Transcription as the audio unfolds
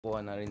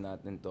Kuha na rin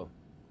natin to.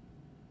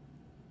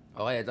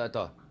 Okay,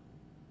 ito.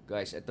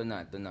 Guys, ito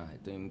na.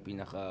 Ito yung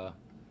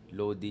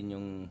pinaka-loading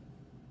yung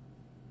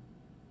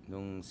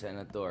nung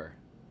senator.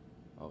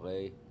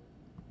 Okay?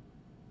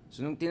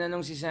 So, nung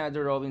tinanong si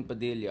Senator Robin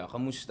Padilla,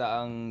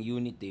 kamusta ang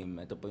unit team?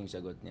 Ito po yung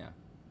sagot niya.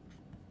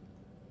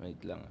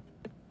 Wait lang.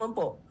 Ma'am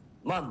po,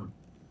 ma'am,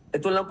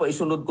 ito lang po,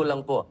 isunod ko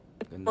lang po.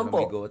 Ganda Ma'am ng po,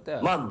 bigote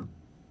ma'am,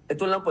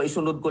 ito lang po,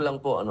 isunod ko lang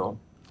po,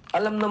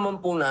 Alam naman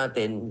po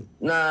natin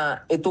na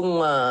itong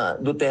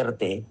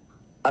Duterte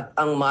at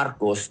ang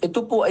Marcos,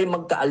 ito po ay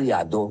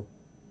magkaalyado.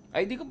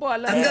 Ay, di ko po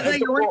alam. Hanggang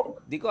ito ngayon,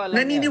 po, Di ko alam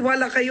yan.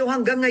 naniniwala kayo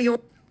hanggang ngayon.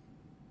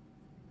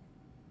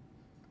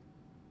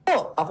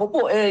 Ako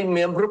po,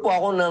 miyembro po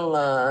ako ng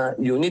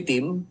unit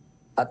team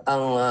at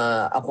ang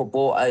ako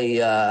po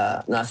ay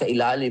nasa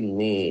ilalim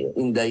ni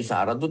Inday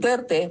Sara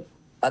Duterte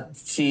at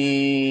si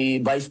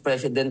Vice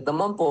President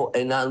naman po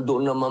ay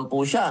nandoon naman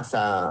po siya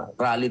sa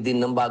rally din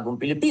ng Bagong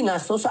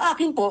Pilipinas. So sa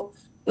akin po,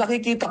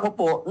 nakikita ko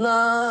po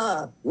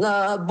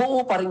na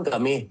buo pa rin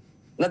kami.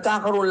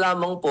 Nagkakaroon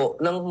lamang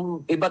po ng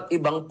iba't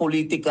ibang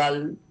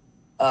political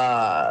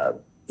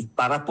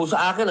para po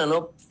sa akin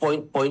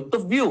point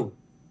of view.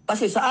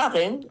 Kasi sa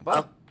akin,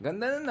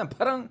 Ganda na.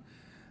 Parang,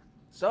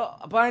 so,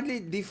 apparently,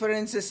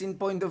 differences in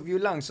point of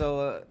view lang.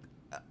 So,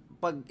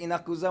 pag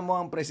inakusa mo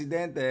ang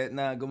presidente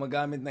na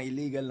gumagamit ng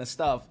illegal na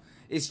stuff,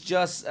 it's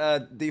just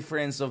a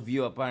difference of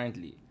view,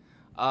 apparently.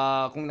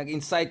 Kung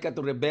nag-incite ka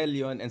to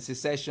rebellion and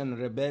secession,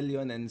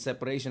 rebellion, and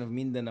separation of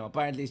Mindanao,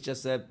 apparently it's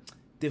just a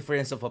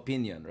difference of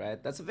opinion,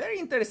 right? That's a very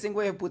interesting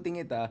way of putting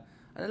it,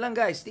 Ano lang,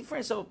 guys,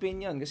 difference of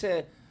opinion.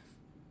 Kasi,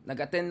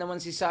 nag-attend naman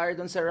si Sar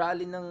doon sa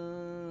rally ng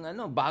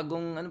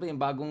bagong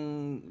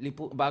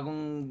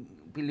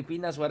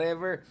Pilipinas,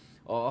 whatever.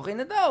 O okay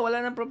na daw, wala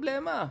nang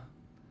problema.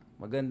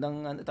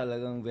 Magandang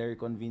talagang very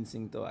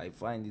convincing to. I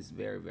find this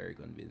very very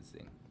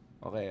convincing.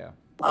 Okay.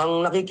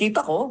 ang nakikita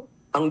ko,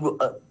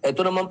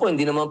 ito naman po,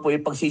 hindi naman po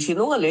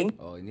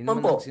ipagsisinungaling. Oh, hindi Ma'am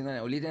naman po,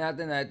 nagsinungaling. Ulitin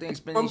natin ito yung ma'am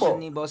explanation po,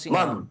 ni Bossing.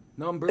 ma'am,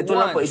 Number ito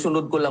lang po, one.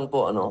 isunod ko lang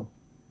po,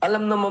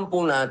 Alam naman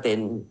po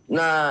natin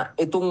na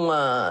itong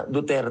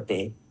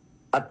Duterte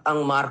at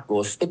ang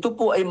Marcos, ito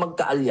po ay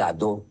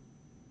magkaalyado.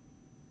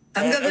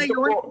 Hanggang ito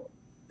ngayon, po,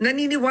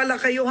 naniniwala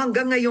kayo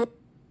hanggang ngayon.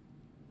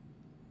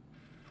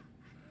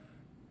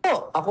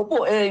 ako po,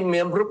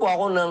 miyembro po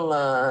ako ng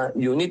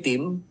unit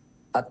team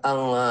at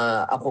ang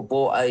ako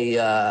po ay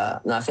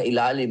nasa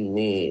ilalim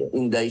ni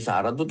Inday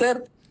Sara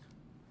Duterte.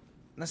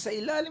 Nasa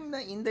ilalim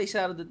na Inday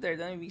Sara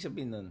Duterte. Ano ibig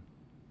sabihin nun?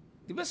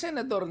 Di ba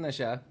senador na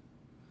siya?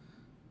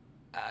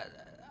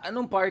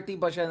 Anong party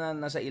ba siya na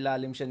nasa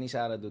ilalim siya ni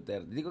Sara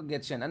Duterte? Hindi ko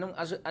get siya.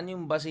 Ano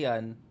yung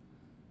basihan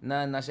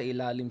na nasa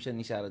ilalim siya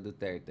ni Sara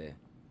Duterte?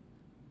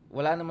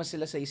 Wala naman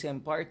sila sa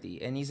isang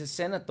party. And he's a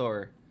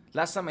senator.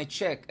 Last time I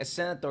checked, a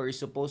senator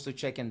is supposed to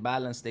check and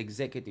balance the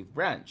executive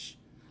branch.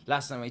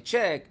 Last time I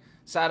checked,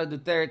 Sara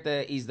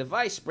Duterte is the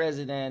vice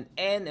president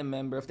and a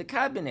member of the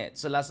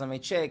cabinet. So last time I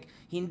checked,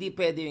 hindi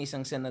pwede yung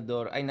isang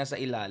senador ay nasa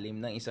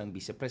ilalim ng isang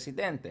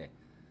vice-presidente.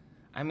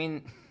 I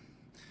mean,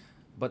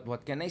 but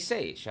what can I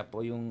say? Siya po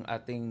yung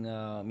ating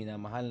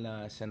minamahal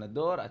na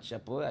senador at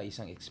siya po ay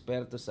isang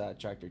eksperto sa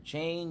charter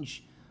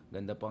change.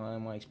 Ganda pa nga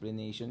mga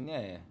explanation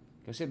niya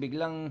Kasi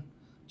biglang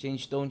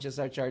change tone siya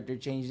sa charter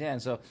change niya.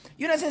 So,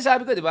 yun ang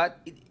sinasabi ko, di ba?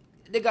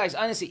 The guys,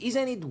 honestly,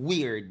 isn't it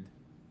weird?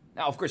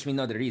 Now, of course, we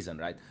know the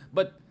reason, right?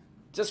 But,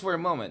 just for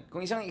a moment,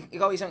 kung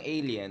ikaw isang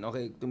alien,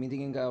 okay,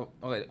 tumitingin ka,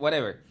 okay,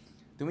 whatever.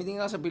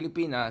 Tumitingin ka sa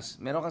Pilipinas,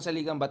 meron kang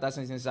saligang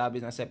batas na sinasabi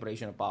ng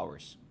separation of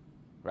powers.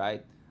 Right?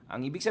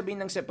 Ang ibig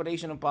sabihin ng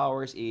separation of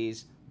powers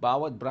is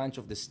bawat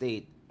branch of the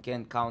state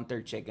can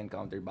counter-check and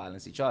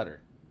counterbalance each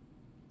other.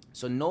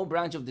 So no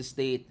branch of the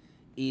state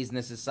is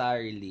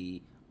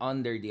necessarily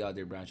under the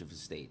other branch of the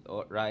state,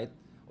 right?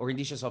 Or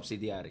hindi siya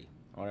subsidiary,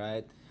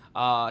 alright?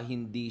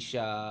 Hindi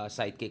siya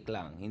sidekick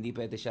lang. Hindi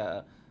pwede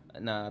siya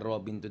na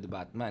Robin to the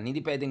Batman. Hindi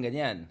pwedeng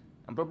ganyan.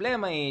 Ang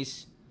problema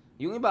is,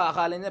 yung iba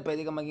akala nila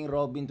pwede ka maging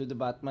Robin to the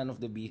Batman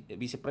of the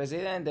Vice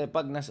President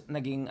pag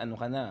naging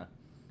ka na,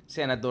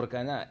 senador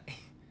ka na.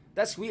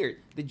 That's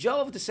weird. The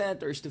job of the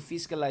senator is to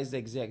fiscalize the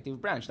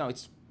executive branch. Now,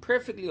 it's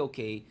perfectly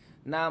okay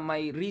na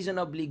may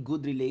reasonably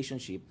good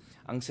relationship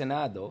ang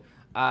Senado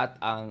at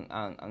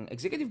ang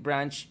executive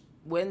branch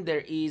when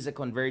there is a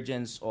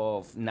convergence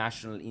of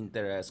national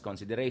interest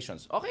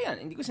considerations. Okay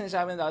yan. Hindi ko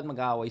sinasabi na dapat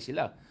mag-aaway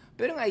sila.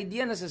 Pero yung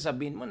idea na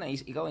sasabihin mo na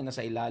ikaw ay nasa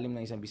ilalim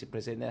ng isang vice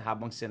president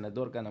habang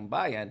senador ka ng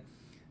bayan,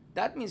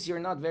 that means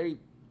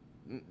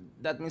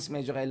that means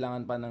medyo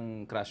kailangan pa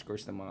ng crash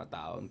course ng mga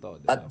taon to.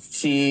 Diba? At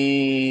si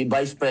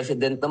Vice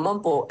President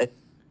naman po,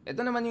 ito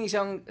naman yung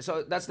isang,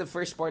 so that's the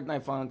first part na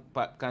I found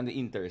kind of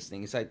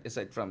interesting,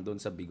 aside from doon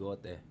sa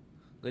bigote.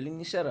 Galing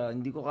ni Sir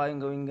hindi ko kayang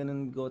gawin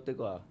ganun bigote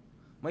ko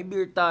May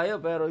beard tayo,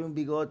 pero yung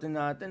bigote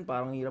natin,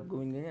 parang hirap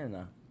gawin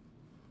ganyan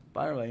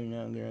Paano ba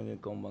yung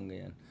kombang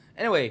ganyan?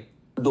 Anyway.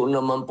 Doon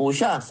naman po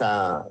siya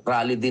sa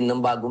rally din ng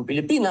Bagong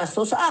Pilipinas.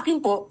 So sa akin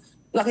po,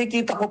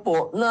 nakikita ko po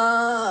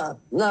na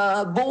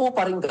buo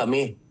pa rin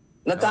kami.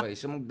 Nagka Okay,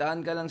 so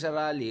magdaan ka lang sa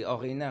rally,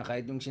 okay na.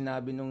 Kahit yung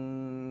sinabi nung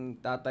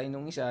tatay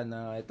nung isa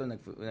na ito,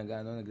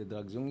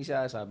 nagda-drugs yung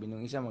isa, sabi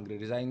nung isa,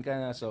 magre-resign ka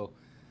na. So,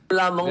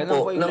 lamang ganun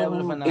po po yung level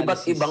of ng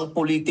iba't analysis. ibang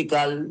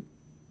political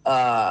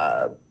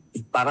ah,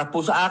 para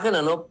po sa akin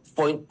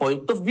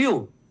point of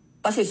view.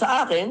 Kasi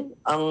sa akin,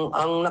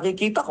 ang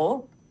nakikita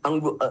ko,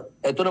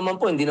 ito naman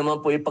po hindi naman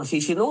po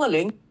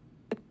ipagsisinungaling.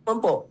 Naman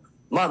po,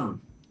 ma'am.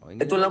 Oh,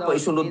 hindi Ito naman lang po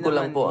hindi isunod ko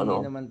lang naman po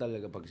hindi naman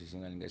talaga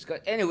pagsisinungaling, guys.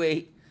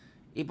 Anyway,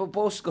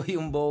 ipopost ko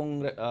yung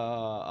buong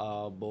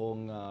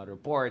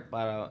report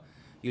para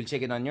you'll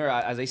check it on your,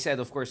 as I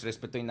said, of course,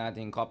 respetuhin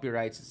natin yung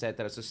copyrights,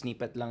 etc. So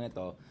snippet lang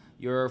ito.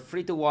 You're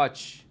free to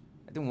watch,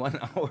 I think 1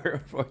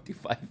 hour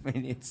 45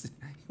 minutes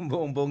yung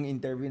buong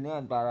interview na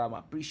yan para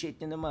ma-appreciate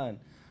nyo naman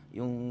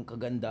yung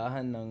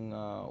kagandahan ng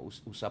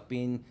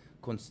usapin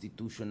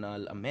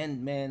constitutional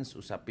amendments,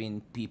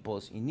 usapin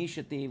people's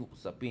initiative,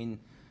 usapin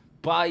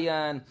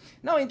bayan.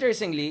 Now,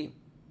 interestingly,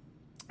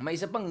 may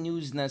isa pang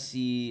news na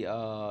si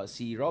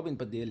Robin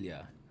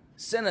Padilla,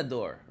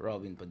 Senador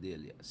Robin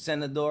Padilla.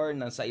 Senador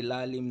na sa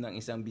ilalim ng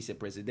isang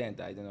vice-president.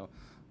 I don't know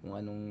kung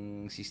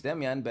anong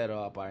system yan,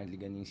 pero apparently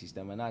ganyan yung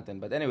sistema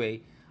natin. But anyway,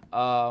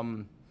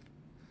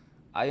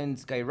 ayon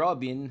kay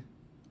Robin,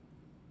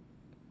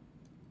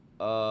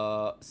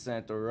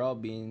 Senator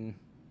Robin,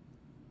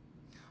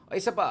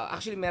 isa pa,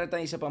 actually meron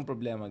tayong isa pang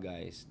problema,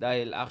 guys.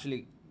 Dahil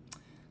actually,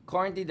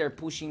 currently they're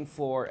pushing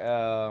for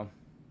a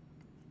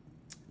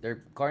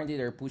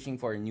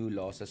new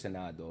law sa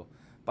Senado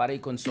para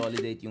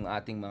i-consolidate yung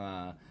ating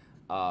mga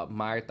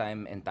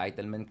maritime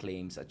entitlement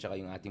claims at saka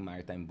yung ating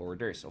maritime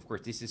borders. Of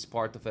course, this is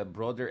part of a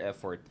broader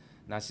effort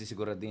na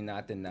sisiguraduhin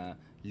natin na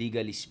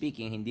legally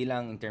speaking, hindi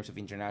lang in terms of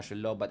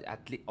international law but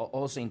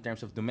also in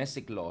terms of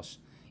domestic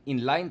laws,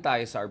 in line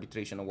tayo sa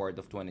arbitration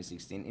award of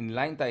 2016, in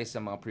line tayo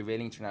sa mga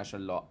prevailing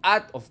international law,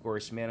 at of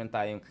course, meron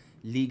tayong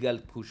legal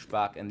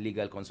pushback and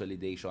legal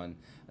consolidation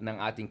ng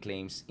ating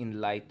claims in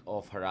light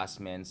of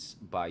harassments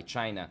by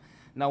China.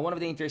 Now, one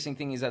of the interesting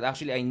things is that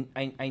actually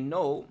I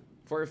know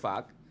for a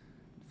fact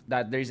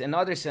that there's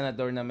another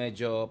senator na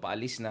medyo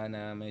paalis na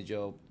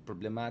medyo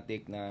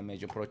problematic, na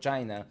medyo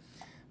pro-China.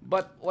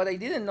 But what I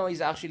didn't know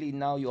is actually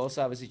now you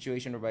also have a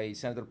situation whereby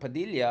Senator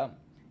Padilla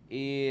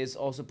is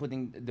also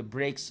putting the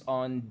brakes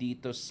on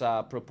dito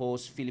sa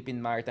proposed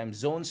Philippine Maritime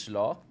Zones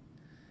Law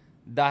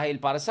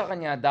dahil para sa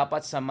kanya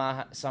dapat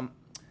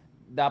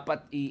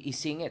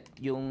isingit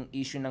yung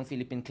issue ng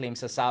Philippine claim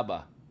sa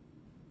Sabah.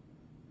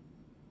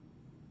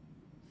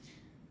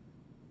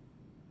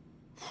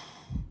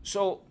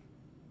 So,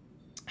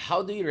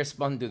 how do you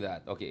respond to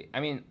that? Okay, I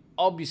mean,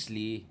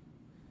 obviously,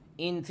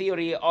 in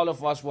theory, all of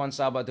us want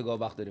Sabah to go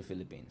back to the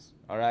Philippines.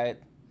 Alright?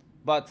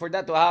 But for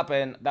that to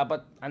happen,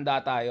 dapat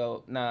handa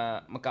tayo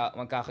na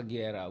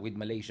magkakagyera with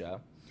Malaysia.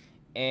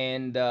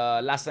 And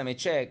last time I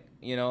checked,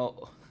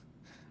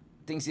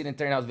 things didn't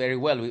turn out very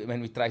well when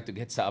we tried to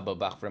get Sabah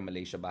back from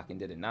Malaysia back in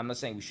the day. Now, I'm not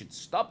saying we should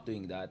stop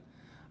doing that.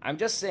 I'm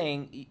just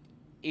saying,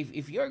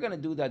 if you're gonna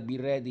do that, be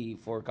ready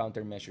for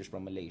countermeasures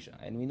from Malaysia.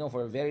 And we know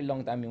for a very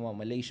long time yung mga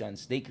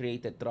Malaysians, they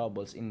created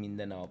troubles in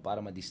Mindanao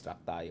para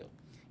ma-distract tayo.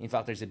 In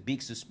fact, there's a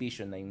big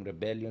suspicion na yung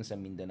rebellion sa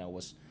Mindanao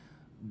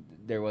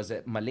there was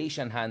a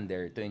Malaysian hand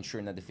there to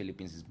ensure that the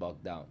Philippines is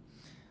bogged down.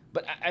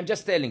 But I'm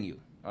just telling you,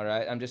 all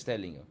right? I'm just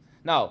telling you.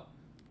 Now,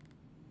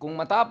 kung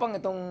matapang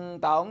itong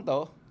taong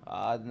to,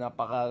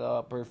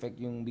 napaka-perfect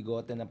yung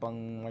bigote na pang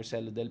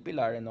Marcelo del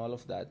Pilar and all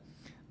of that,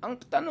 ang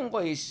tanong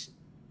ko is,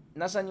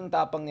 nasan yung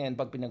tapang niyan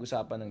pag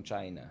pinag-usapan ng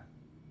China?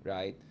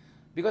 Right?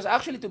 Because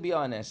actually, to be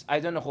honest, I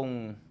don't know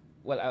kung,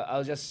 well,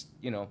 I'll just,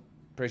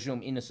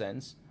 presume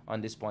innocence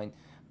on this point.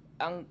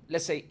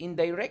 Let's say,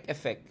 indirect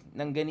effect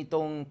ng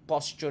ganitong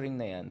posturing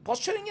yan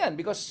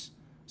because,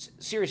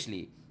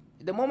 seriously,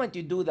 the moment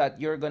you do that,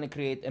 you're gonna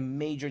create a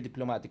major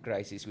diplomatic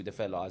crisis with a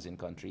fellow ASEAN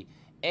country,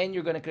 and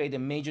you're gonna create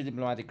a major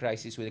diplomatic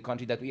crisis with a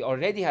country that we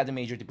already had a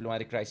major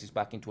diplomatic crisis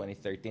back in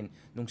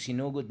 2013 nung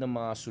sinugod ng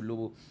mga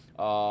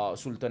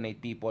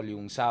Sultanate people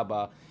yung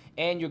Sabah,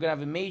 and you're gonna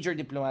have a major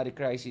diplomatic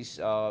crisis,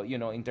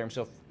 in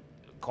terms of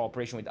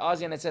cooperation with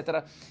ASEAN,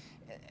 etc.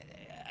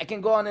 I can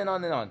go on and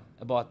on and on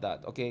about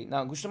that. Okay?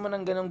 Now, gusto mo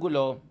ng ganong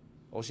gulo,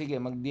 o sige,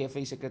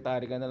 mag-DFA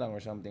secretary ka na lang or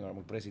something, or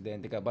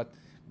mag-presidente ka. But,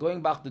 going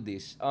back to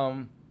this,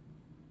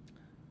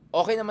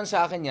 okay naman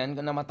sa akin yan,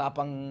 na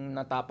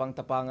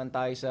matapang-tapangan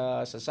tayo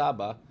sa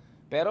Sabah,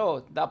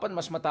 pero dapat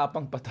mas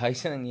matapang pa tayo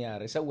sa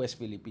nangyari sa West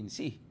Philippine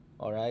Sea.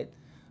 Alright?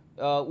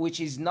 Which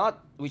has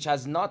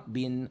not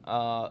been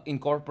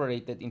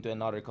incorporated into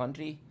another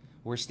country.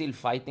 We're still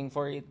fighting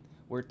for it.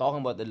 We're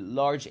talking about a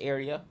large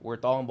area. We're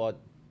talking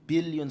about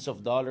billions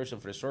of dollars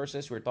of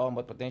resources. We're talking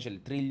about potentially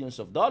trillions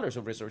of dollars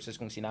of resources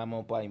kung sinama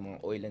mo pa yung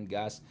mga oil and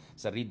gas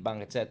sa Reed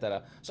Bank,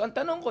 etc. So, ang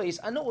tanong ko is,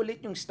 ano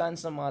ulit yung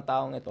stance ng mga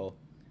taong ito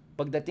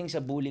pagdating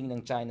sa bullying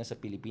ng China sa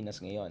Pilipinas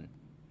ngayon?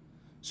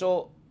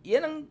 So,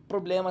 yan ang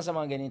problema sa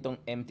mga ganitong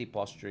empty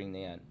posturing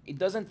na yan.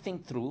 It doesn't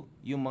think through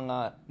yung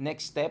mga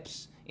next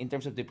steps in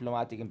terms of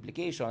diplomatic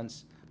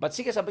implications. But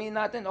sige, sabihin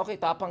natin,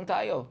 okay, tapang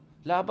tayo.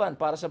 Laban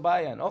para sa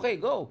bayan. Okay,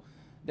 go.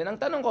 Then ang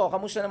tanong ko,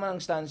 kamusta naman ang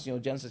stance nyo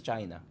dyan sa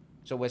China?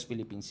 sa West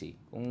Philippine Sea.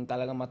 Kung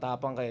talagang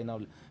matapang kayo na,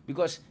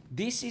 because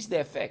this is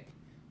the effect.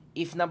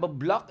 If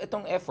nabablock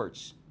itong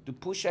efforts to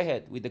push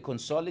ahead with the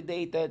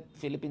consolidated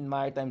Philippine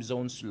Maritime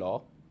Zones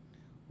law,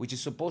 which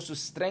is supposed to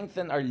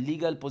strengthen our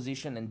legal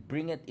position and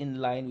bring it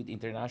in line with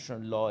international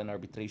law and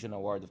arbitration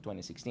award of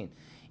 2016.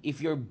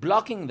 If you're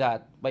blocking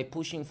that by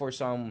pushing for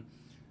some,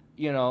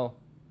 you know,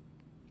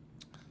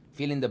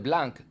 fill in the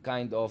blank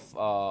kind of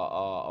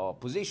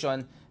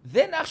position,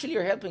 then actually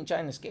you're helping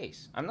China's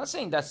case. I'm not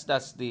saying that's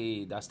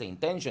the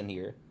intention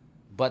here,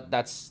 but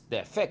that's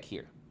the effect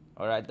here.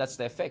 All right, that's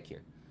the effect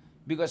here.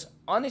 Because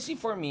honestly,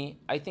 for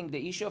me, I think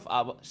the issue of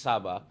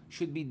Sabah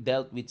should be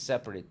dealt with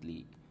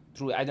separately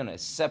through, I don't know, a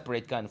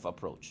separate kind of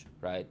approach,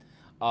 right?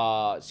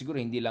 Siguro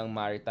hindi lang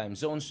maritime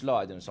zones law,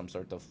 I don't know, some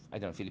sort of, I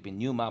don't know, Philippine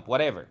new map,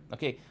 whatever.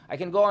 Okay, I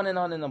can go on and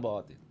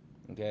about it.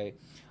 Okay,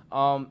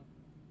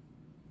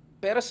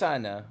 pero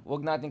sana,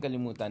 wag natin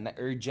kalimutan na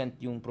urgent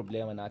yung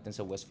problema natin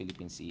sa West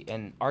Philippine Sea.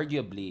 And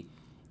arguably,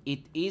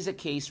 it is a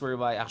case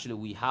whereby actually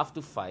we have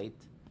to fight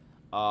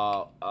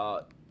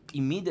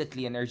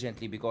immediately and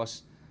urgently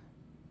because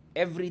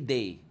every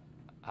day,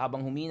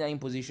 habang humina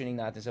yung positioning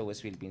natin sa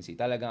West Philippine Sea,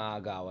 talagang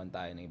aagawan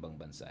tayo ng ibang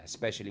bansa,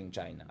 especially yung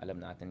China.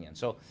 Alam natin yan.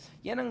 So,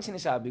 yan ang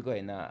sinasabi ko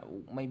na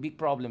my big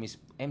problem is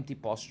empty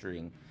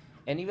posturing.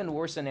 And even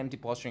worse than empty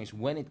posturing is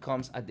when it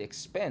comes at the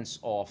expense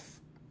of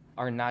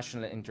our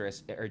national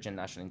interest, urgent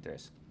national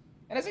interest.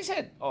 And as I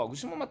said,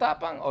 gusto mo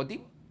matapang?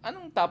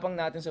 Anong tapang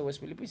natin sa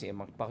West Philippine Sea?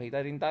 Magpakita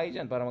rin tayo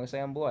dyan para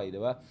magsayang buhay, di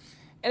ba?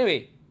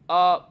 Anyway,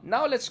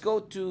 now let's go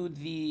to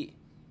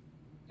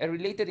a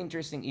related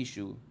interesting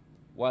issue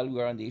while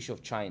we're on the issue of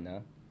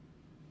China.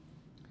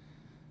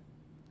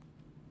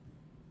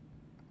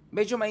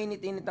 Medyo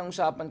mainit-init ang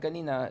usapan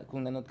kanina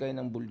kung nanood kayo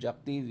ng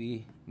Buljak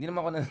TV. Hindi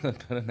naman ako nanood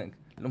pero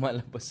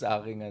lumalabas sa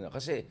akin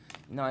kasi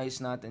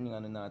inaayos natin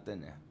yung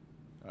natin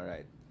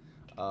Alright.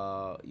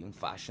 Yung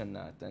fashion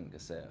natin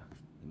kasi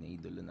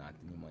iniidolo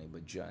natin yung mga iba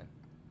dyan.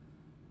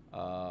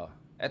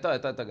 Ito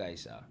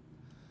guys.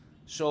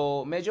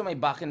 So, medyo may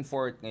back and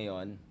forth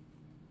ngayon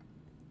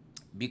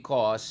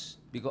because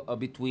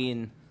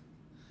between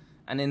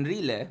an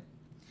Enrile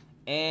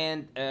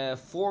and a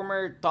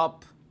former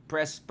top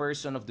press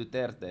person of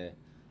Duterte,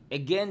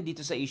 again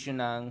dito sa issue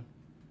ng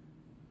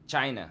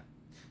China.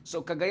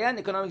 So, Cagayan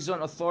Economic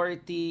Zone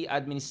Authority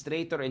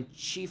Administrator and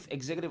Chief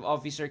Executive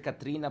Officer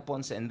Katrina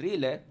Ponce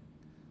Enrile,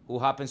 who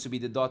happens to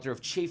be the daughter of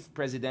Chief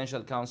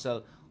Presidential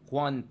Counsel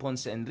Juan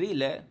Ponce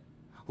Enrile,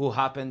 who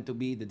happened to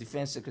be the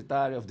Defense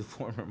Secretary of the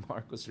former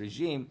Marcos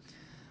regime,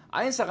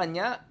 ayon sa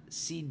kanya,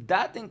 si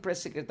dating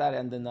Press Secretary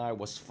Andanar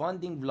was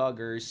funding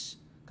vloggers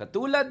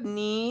katulad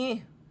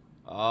ni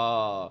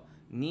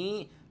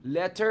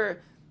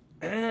letter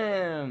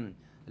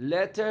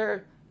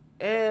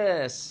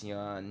S,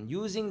 yan,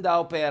 using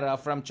daw pera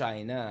from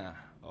China.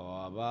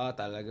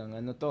 Talagang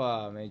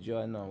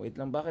medyo wait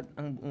lang, bakit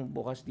ang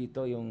bukas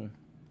dito yung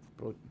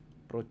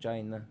pro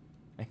China?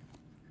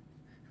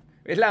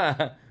 Wait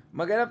lang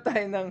maghanap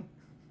tayo ng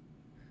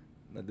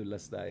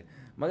nadulas tayo.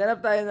 Maghanap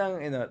tayo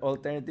ng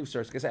alternative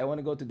source kasi I want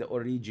to go to the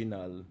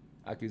original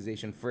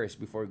accusation first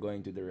before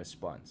going to the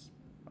response.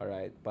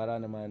 Alright? Para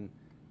naman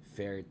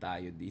fair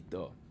tayo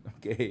dito.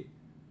 Okay?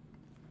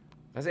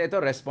 Kasi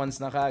ito, response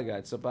na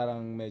kagad. So,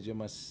 parang medyo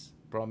mas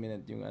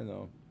prominent yung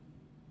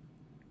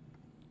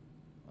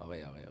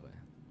Okay.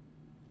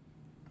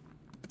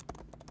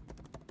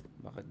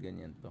 Bakit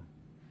ganyan to?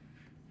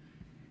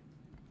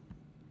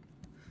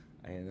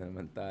 Ayan na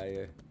naman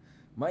tayo.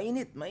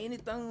 Mainit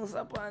ang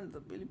usapan sa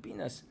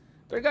Pilipinas.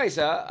 Pero guys,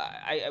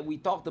 we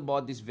talked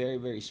about this very,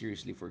 very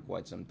seriously for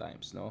quite some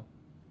times, no?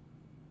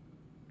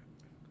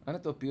 Ano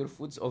to? Pure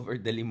Foods over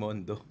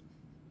Delimondo.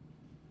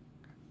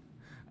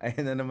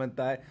 Ayan na naman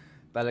tayo.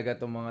 Talaga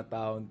tong mga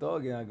taon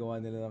to,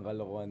 ginagawa nila ng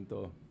kalokohan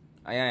to.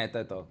 Ayan,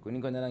 ito. Kunin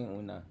ko na lang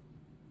yung una.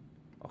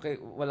 Okay,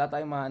 wala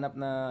tayong mahanap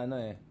na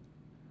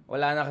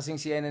Wala na kasing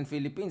CNN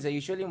Philippines.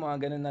 Usually,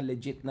 mga ganun na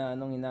legit na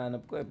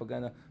hinahanap ko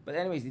pag But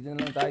anyways, dito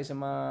na lang tayo sa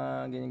mga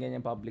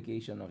ganyan-ganyan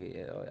publication.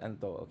 Okay, ano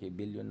to? Okay,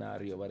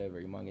 Billionario,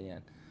 whatever, yung mga ganyan.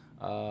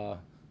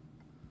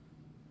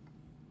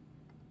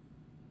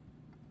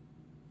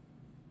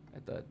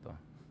 Ito.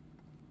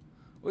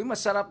 Uy,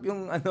 masarap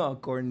yung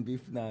corn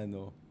beef na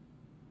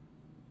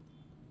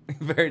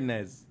In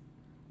fairness,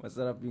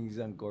 masarap yung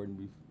isang corn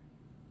beef.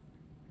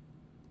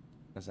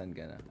 Nasaan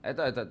ka na?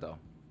 Ito.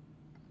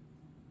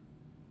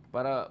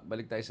 Para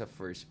balik tayo sa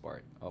first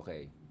part.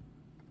 Okay.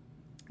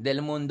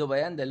 Del Mundo ba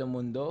yan? Del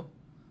Mundo?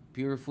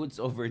 Pure Foods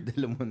over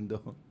Del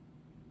Mundo.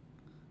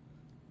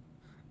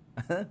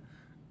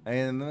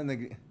 Ayan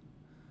naman.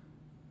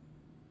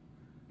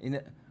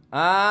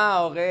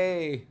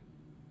 Okay.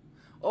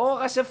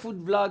 Kasi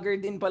food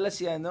vlogger din pala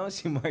si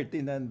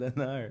Martin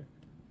Andanar.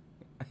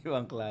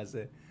 Ibang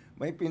klase.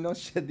 May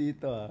pinost siya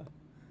dito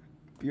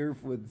Pure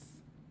Foods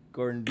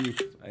corn beef.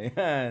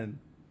 Ayan.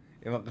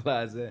 Ibang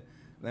klase.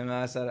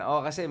 Nangasara.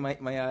 Kasi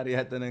may-ari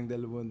yata ng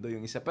Del Mundo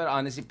yung isa. Pero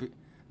honestly,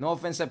 no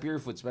offense sa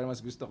Pure Foods, pero mas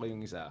gusto ko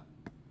yung isa.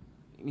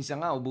 Yung isa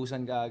nga,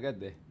 ubusan ka agad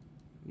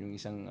Yung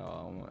isang,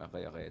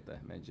 okay, ito.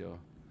 Medyo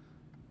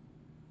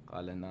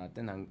Kala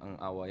natin ang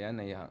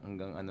awayan ay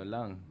hanggang ano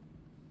lang.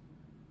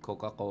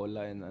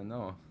 Coca-Cola and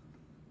ano.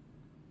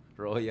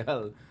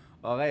 Royal.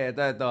 Okay,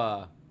 ito.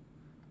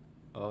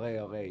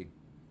 Okay.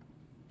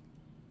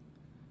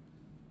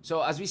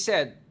 So, as we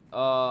said,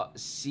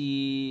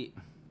 si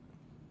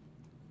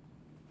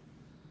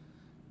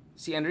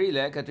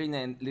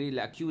Katrina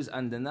Enrile accused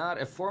Andanar,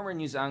 a former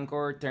news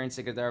anchor turned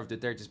secretary of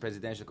Duterte's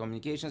Presidential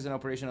Communications and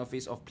Operation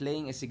Office, of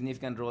playing a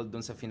significant role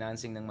dun sa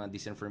financing ng mga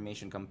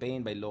disinformation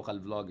campaign by local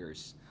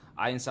vloggers.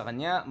 Ayon sa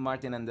kanya,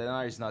 Martin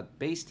Andanar is not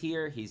based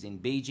here. He's in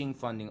Beijing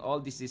funding all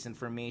this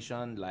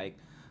disinformation like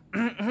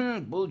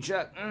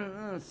bullshit.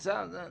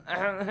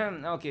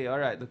 Okay,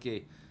 alright,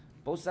 okay.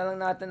 Post na lang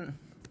natin.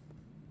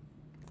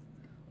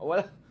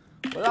 Wala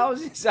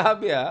akong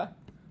sinasabi, ha?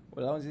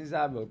 Wala akong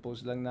sinasabi.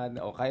 Post lang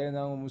natin. O, kaya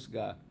na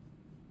umusga.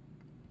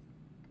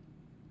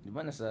 Di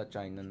ba nasa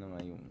China na nga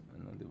yung,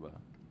 ano, di ba?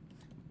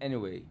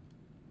 Anyway,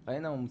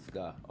 kaya na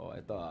umusga. O,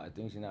 ito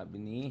yung sinabi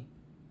ni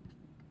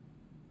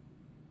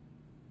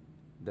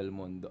Del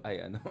Mundo.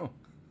 Ay, ano?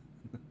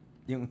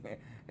 Yung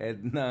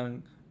head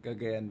ng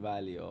Cagayan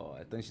Valley. O,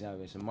 ito yung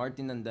sinabi. So,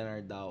 Martin Andanar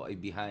daw ay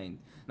behind.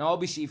 Now,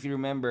 obviously, if you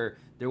remember,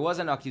 there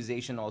was an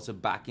accusation also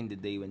back in the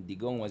day when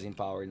Digong was in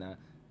power na,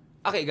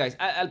 okay, guys,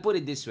 I'll put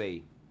it this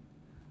way.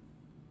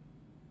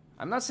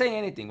 I'm not saying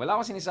anything. Wala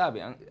akong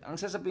sinasabi. Ang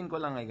sasabihin ko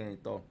lang ay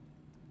ganito.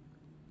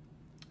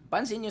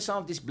 Pansin nyo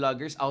some of these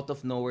vloggers, out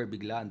of nowhere,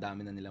 bigla, ang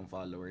dami na nilang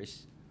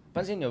followers.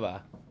 Pansin nyo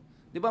ba?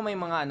 Di ba may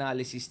mga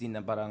analysis din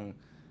na parang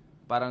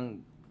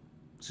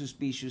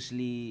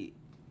suspiciously,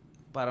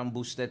 parang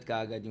boosted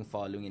kaagad yung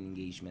following and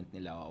engagement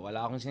nila.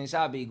 Wala akong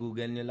sinasabi.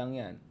 Google nyo lang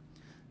yan.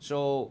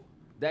 So,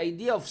 the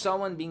idea of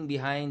someone being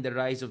behind the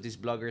rise of these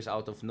vloggers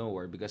out of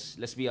nowhere, because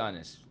let's be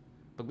honest,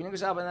 pag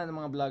pinag-usapan na ng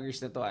mga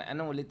vloggers na to,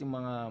 anong ulit yung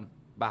mga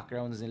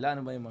backgrounds nila?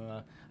 Ano ba yung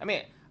mga... I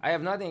mean, I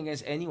have nothing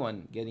against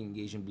anyone getting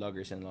engaged in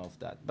vloggers and all of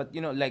that. But, you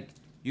know, like,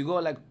 you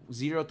go like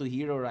zero to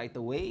hero right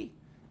away,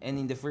 and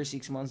in the first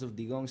 6 months of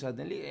Digong,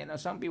 suddenly, you know,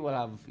 some people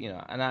have, you know,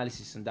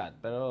 analysis on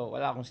that. Pero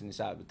wala akong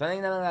sinasabi.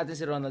 Tanay na lang natin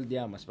si Ronald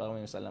Llamas para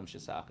may masalam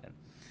siya sa akin.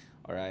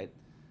 Alright?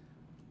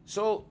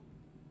 So,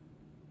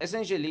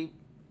 essentially,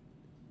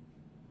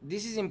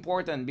 this is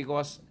important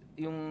because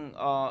yung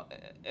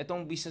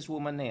etong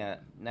businesswoman na yan,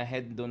 na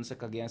head doon sa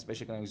Cagayan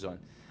Special Economic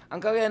Zone, ang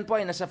Cagayan po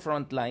ay nasa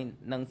frontline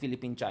ng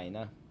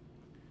Philippine-China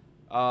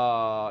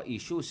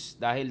issues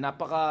dahil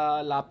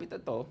napakalapit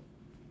ito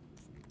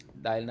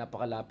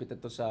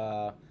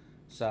sa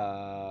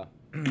sa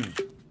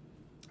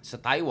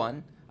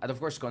Taiwan, at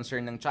of course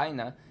concern ng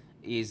China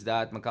is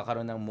that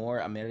magkakaroon ng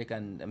more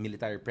American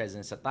military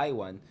presence sa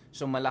Taiwan,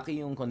 so malaki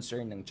yung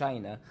concern ng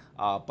China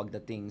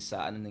pagdating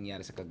sa ano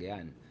nangyari sa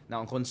Cagayan.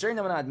 Now, ang concern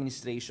naman ng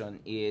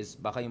administration is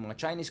baka yung mga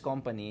Chinese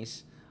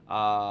companies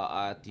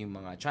at yung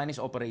mga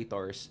Chinese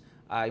operators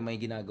ay may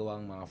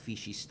ginagawang mga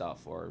fishy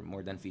stuff or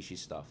more than fishy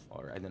stuff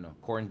or I don't know,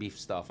 corned beef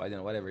stuff, I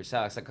don't know, whatever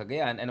sa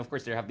Cagayan. And of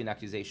course, there have been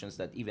accusations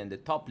that even the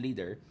top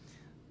elected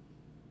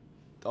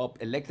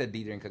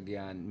leader in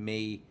Cagayan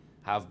may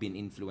have been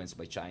influenced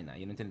by China.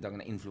 Yun yung tinatawag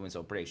na influence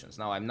operations.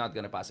 Now, I'm not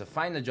gonna pass a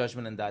final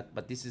judgment on that,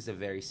 but this is a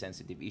very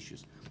sensitive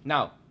issue.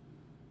 Now,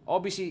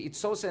 obviously,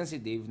 it's so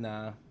sensitive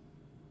na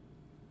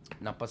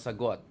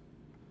napasagot.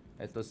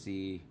 Ito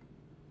si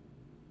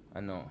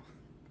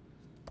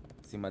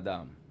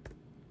Madam.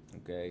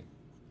 Okay?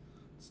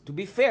 To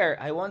be fair,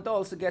 I want to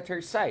also get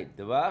her side,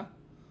 di ba?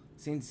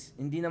 Since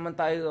hindi naman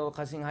tayo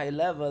kasing high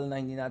level na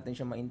hindi natin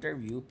siya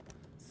ma-interview,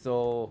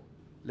 so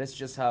let's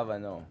just have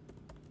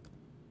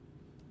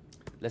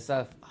let's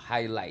have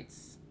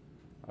highlights.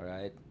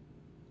 Alright?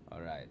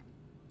 Alright.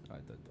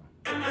 Ito.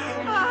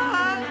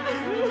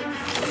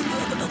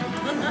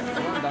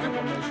 Ang dami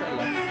commercial,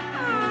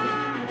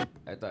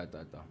 Ito.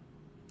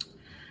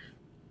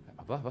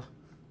 Aba.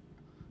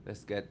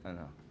 Let's get,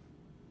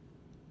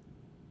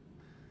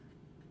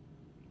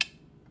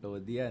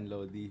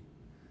 Lodi.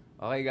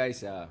 Okay,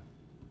 guys,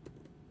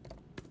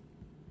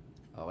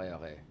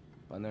 Okay.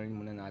 Panoorin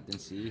muna natin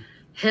si...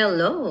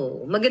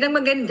 Hello!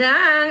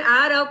 Magandang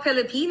araw,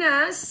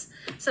 Pilipinas!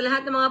 Sa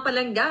lahat ng mga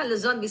palangga,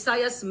 Luzon,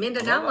 Visayas,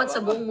 Mindanao at sa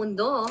buong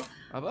mundo.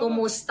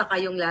 Kumusta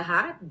kayong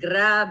lahat?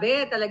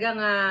 Grabe, talagang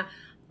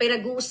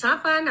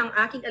pinag-uusapan ang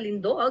aking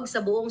alindog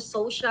sa buong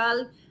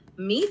social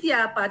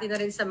media, pati na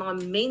rin sa mga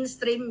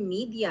mainstream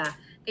media.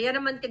 Kaya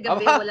naman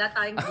kagabi wala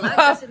tayong vlog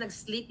kasi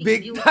nag-sleeping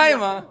Big beauty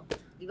time, ako.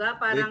 Diba?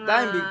 Parang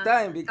Big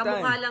time.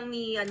 kamukha lang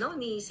ni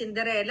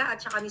Cinderella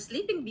at saka ni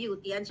Sleeping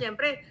Beauty. At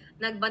syempre,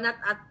 nagbanat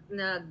at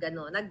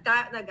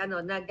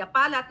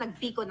nagkapalat,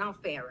 nagpiko ng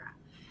pera.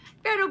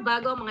 Pero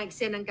bago ang mga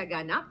eksenang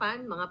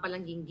kaganapan, mga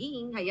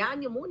palangging-ging,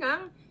 hayaan niyo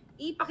munang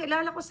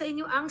ipakilala ko sa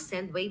inyo ang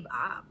Sendwave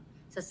app.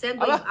 Sa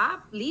Sendwave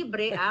app,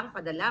 libre ang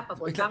padala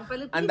papuntang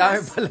Pilipinas. Ang dami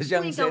pala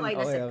siyang kung ikaw ay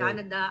nasa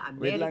Canada,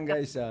 America. Wait lang,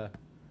 guys,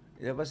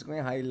 ilabas ko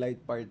yung highlight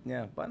part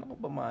niya. Paano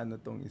ko ba maano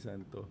tong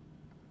isang to?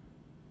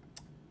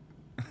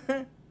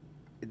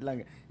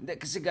 Hindi,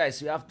 kasi guys,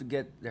 we have to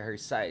get her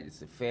side.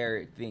 It's a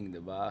fair thing,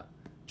 diba?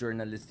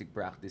 Journalistic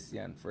practice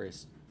yan.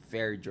 First,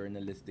 fair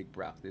journalistic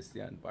practice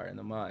yan. Para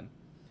naman.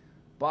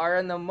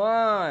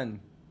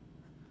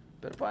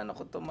 Pero paano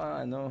ko to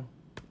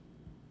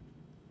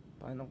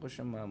paano ko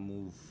siya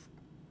ma-move?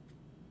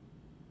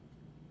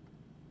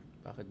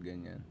 Bakit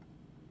ganyan?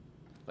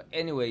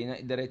 Anyway,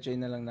 diretsoy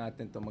na lang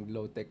natin to.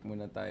 Mag-low tech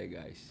muna tayo,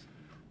 guys.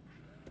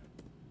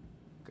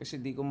 Kasi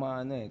di ko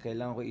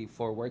kailangan ko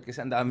i-forward kasi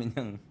ang dami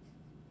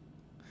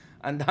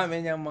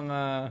niyang mga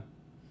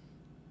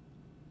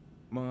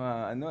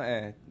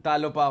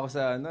talo pa ako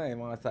sa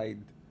mga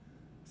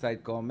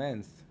side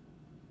comments.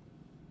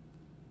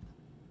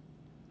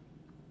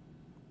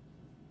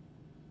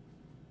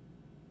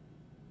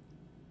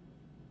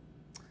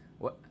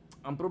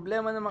 Ang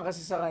problema naman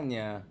kasi sa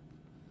kanya,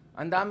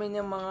 ang dami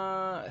niyang mga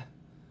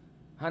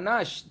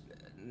hanash.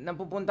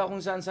 Napupunta kung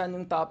saan-saan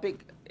yung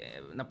topic.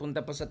 Napunta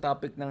pa sa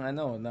topic ng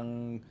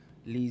ng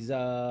Liza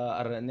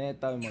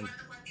Araneta.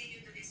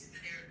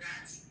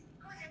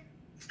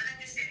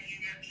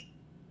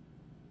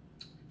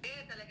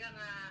 Talagang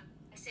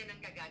kasi ng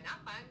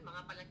kaganapan,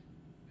 mga palang...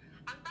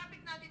 Ang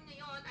topic natin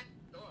ngayon ay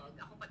dog.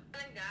 Ako pa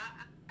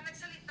palangga,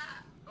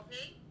 nagsalita,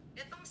 okay?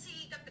 Itong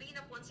si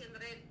Katrina Ponce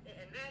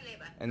Enrele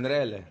ba?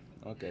 Enrele,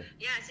 okay.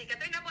 Yeah, si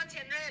Katrina Ponce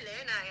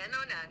Enrele na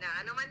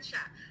ano man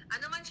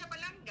siya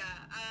palangga,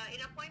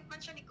 in-appoint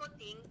man siya ni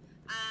Coting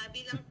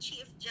bilang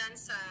chief dyan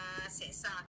sa CESA.